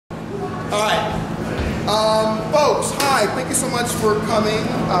All right. Folks, hi. Thank you so much for coming.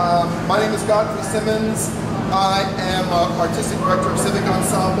 My name is Godfrey Simmons. I am Artistic Director of Civic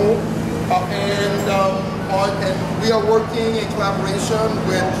Ensemble. And we are working in collaboration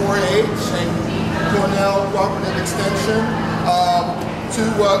with 4-H and Cornell Cooperative Extension to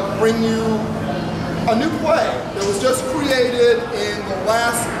bring you a new play that was just created in the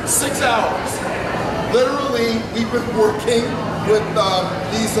last 6 hours. Literally, we've been working with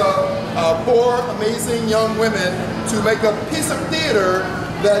these 4 amazing young women to make a piece of theater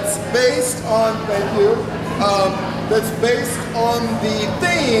that's based on, thank you, that's based on the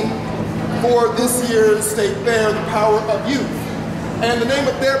theme for this year's State Fair, The Power of Youth. And the name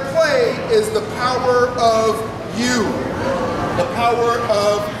of their play is The Power of You. The Power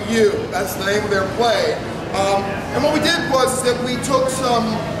of You. That's the name of their play. And what we did was that we took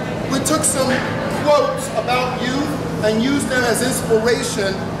some quotes about youth and used them as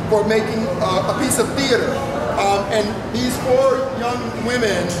inspiration for making a piece of theater. And these 4 young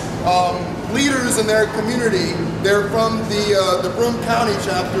women, leaders in their community, they're from the Broome County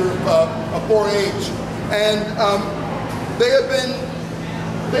chapter of 4-H. And they have been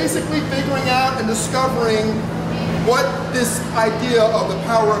basically figuring out and discovering what this idea of the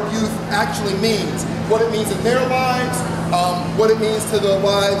power of youth actually means, what it means in their lives, what it means to the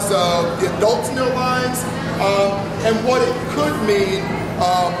lives of the adults in their lives, and what it could mean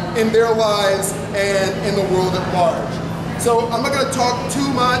in their lives and in the world at large. So I'm not going to talk too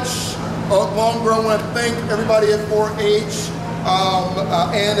much longer. I want to thank everybody at 4-H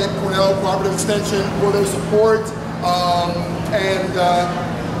and at Cornell Cooperative Extension for their support.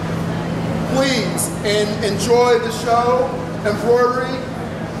 Please enjoy the show. Embroidery,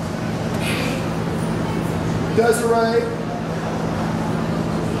 Desiree,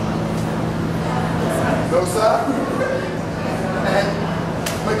 Dosa, and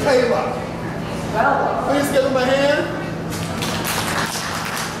Michaela. Please give them a hand.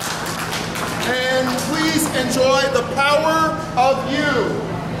 And please enjoy The Power of You.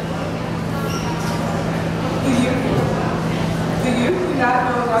 The youth do not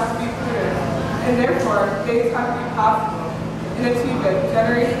know what to be clear, and therefore they have to be possible and achieve it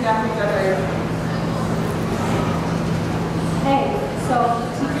generation after generation. Hey, so the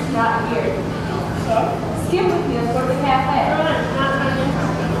teacher's not here. Skip with me, let's go to the cafe.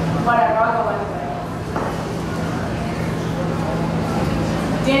 Whatever, I'll go anyway.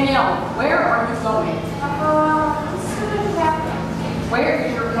 Danielle, where are you going? Just to the cafe. Where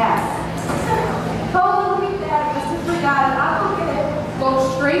is your pass? Oh, look at that. I just forgot it. I'll go get it. Go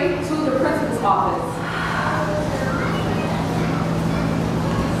straight to the principal's office.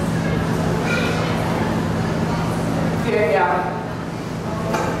 Yeah.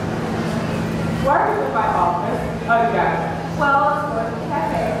 Why are you in my office? Oh, yeah. Well, let's go to the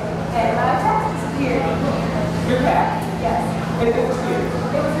cafe. And my pass disappeared. Your pass? Yes. It disappeared.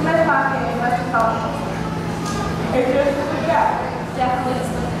 It was in my pocket and must have fallen. It just disappeared. Definitely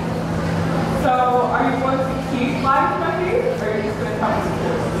disappeared. So, are you going to keep lying to my face, or are you just going to come to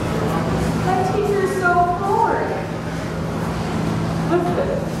school? My teacher's so bored. Listen,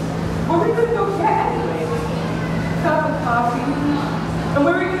 what are we going to go get anyway? Cup of coffee. And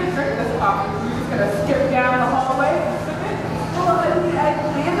where are we going to drink this coffee? Are you just going to skip down the hallway and sip it? Well, I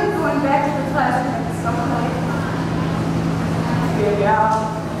plan on going back to the classroom at some point. Yeah.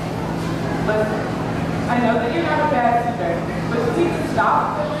 Listen, I know that you're not a bad student, but you need to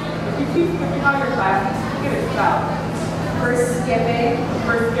stop. If you keep skipping all your classes, you get it stopped. For skipping?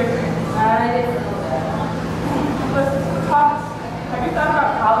 For skipping. I didn't know that. Listen, Thomas, have you thought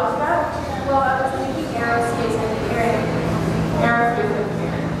about college yet? Well, I was thinking aerospace engineering. Aerospace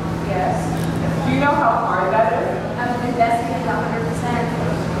engineering? Yes. Do you know how hard that is? I'm investing in 100%.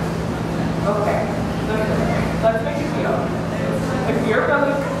 Okay. Listen, let's make a deal. If you're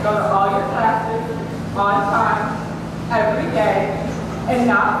willing to go to all your classes on time, every day, and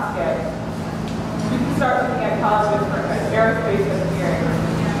not skip, you can start looking at colleges for aerospace engineering.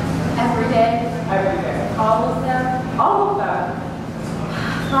 Every day? Every day. All of them? All of them.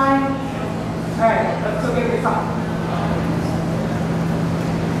 Fine. Alright, let's go get your coffee.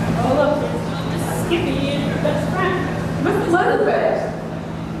 Oh look, Miss Skippy and your best friend. Miss Elizabeth,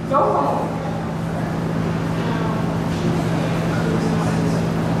 go home.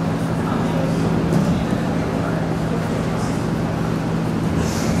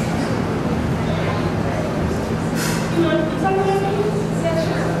 You want to tell me what it is? Yeah,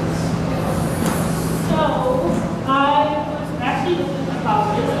 sure. So, I was actually looking for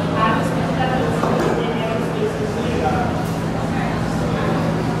colleges. I was thinking that there was something in aerospace engineering.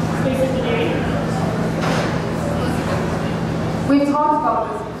 Space engineering. We've talked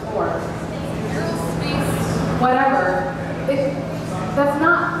whatever. That's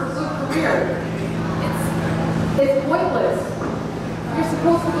not a good career. It's pointless. You're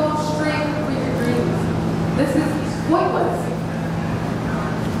supposed to go straight for your dreams. This is pointless.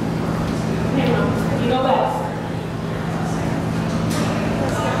 Hey, Mom, you know best.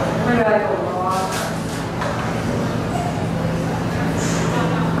 Where did I go wrong?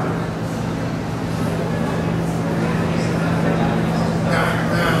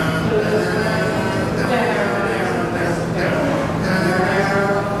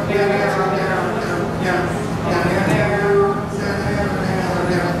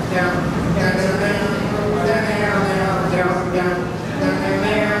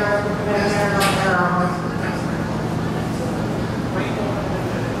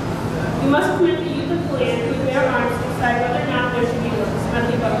 You must permit the youth of the land with their arms to decide whether or not there should be a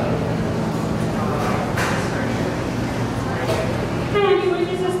monthly vote. Hey, Andy, where's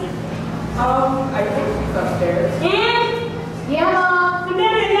your sister? I think she's upstairs. And? Yeah, Mom. Come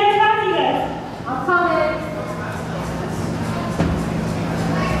down here, let's talk to you guys. I'm coming.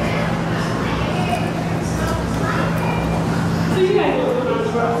 So you guys know what's going on in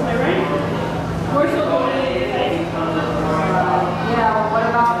the world today, right? We're still going in today. Yeah, what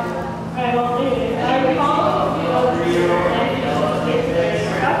about it? Alright, well, anyways, I recall the old and I think you guys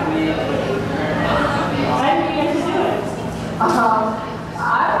should do it. I don't think this is a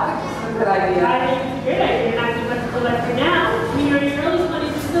good idea. I think it's a great idea. You're not too much to life for now. When you're in your early 20s,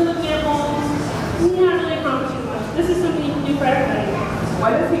 you're still looking at homes. You're not really accomplishing much. This is something you can do for everybody.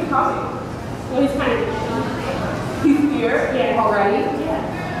 When is he coming? Well, he's kind of He's here? yeah. Already? Yeah.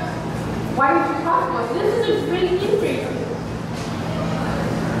 Why did you talk to us? This is a great insight for you.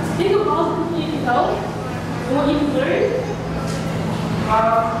 Think of all the people you can help and what you can learn.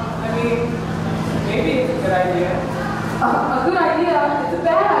 I mean, maybe it's a good idea. A good idea? It's a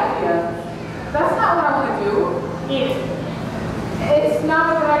bad idea. That's not what I want to do. Yeah. It's not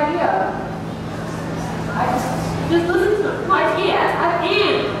a good idea. Just listen to them. I can't.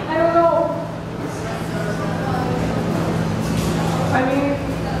 I don't know. I mean,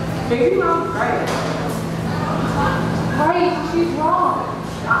 maybe Mom's right. Right, she's wrong.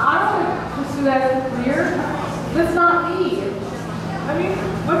 I don't want to pursue that as a career. That's not me. I mean,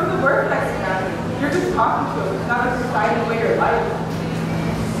 what's the worst that can happen? You're just talking to him. It's not a deciding way your life.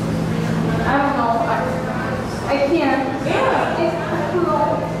 I don't know. I can't. Yeah. I don't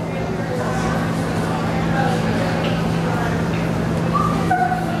know.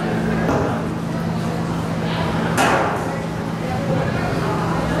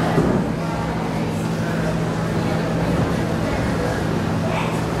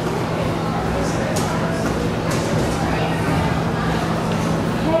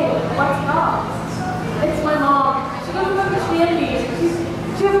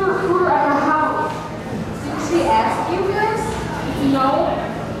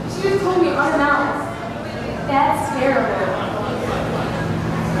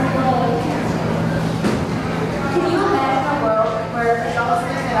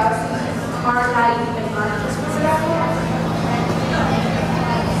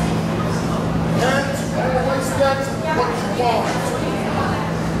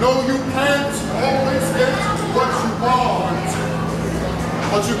 No, you can't always get what you want.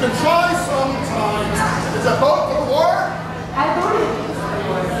 But you can try sometimes. Is a vote for the war? I voted against the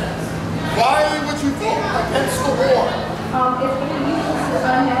war. Why would you vote against the war? It's going to use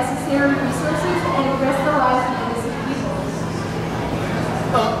unnecessary resources and risk the lives of innocent people.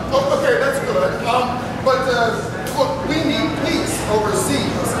 Okay, that's good. But look, we need peace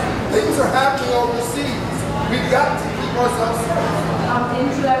overseas. Things are happening overseas. We've got to keep ourselves safe.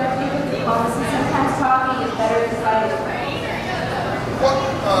 Into everything with diplomacy, sometimes talking is better than fighting. What?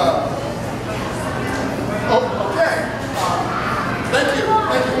 Okay. Thank you.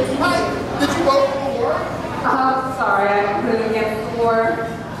 Hi. Did you vote for the war? Sorry, I voted against the war.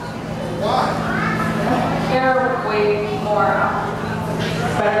 Why? They're way more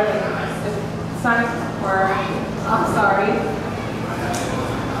better than the Sonic were. I'm sorry.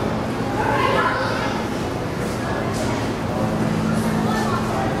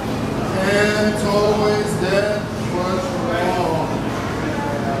 And it's always that what's wrong.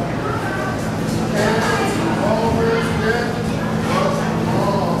 And it's always that what's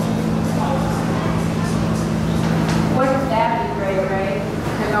wrong. Wouldn't that be great, right?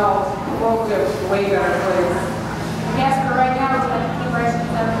 No, the world would be a way better place. I guess for right now, it's like keep rushing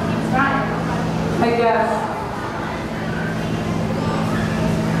stuff and keep trying. I guess.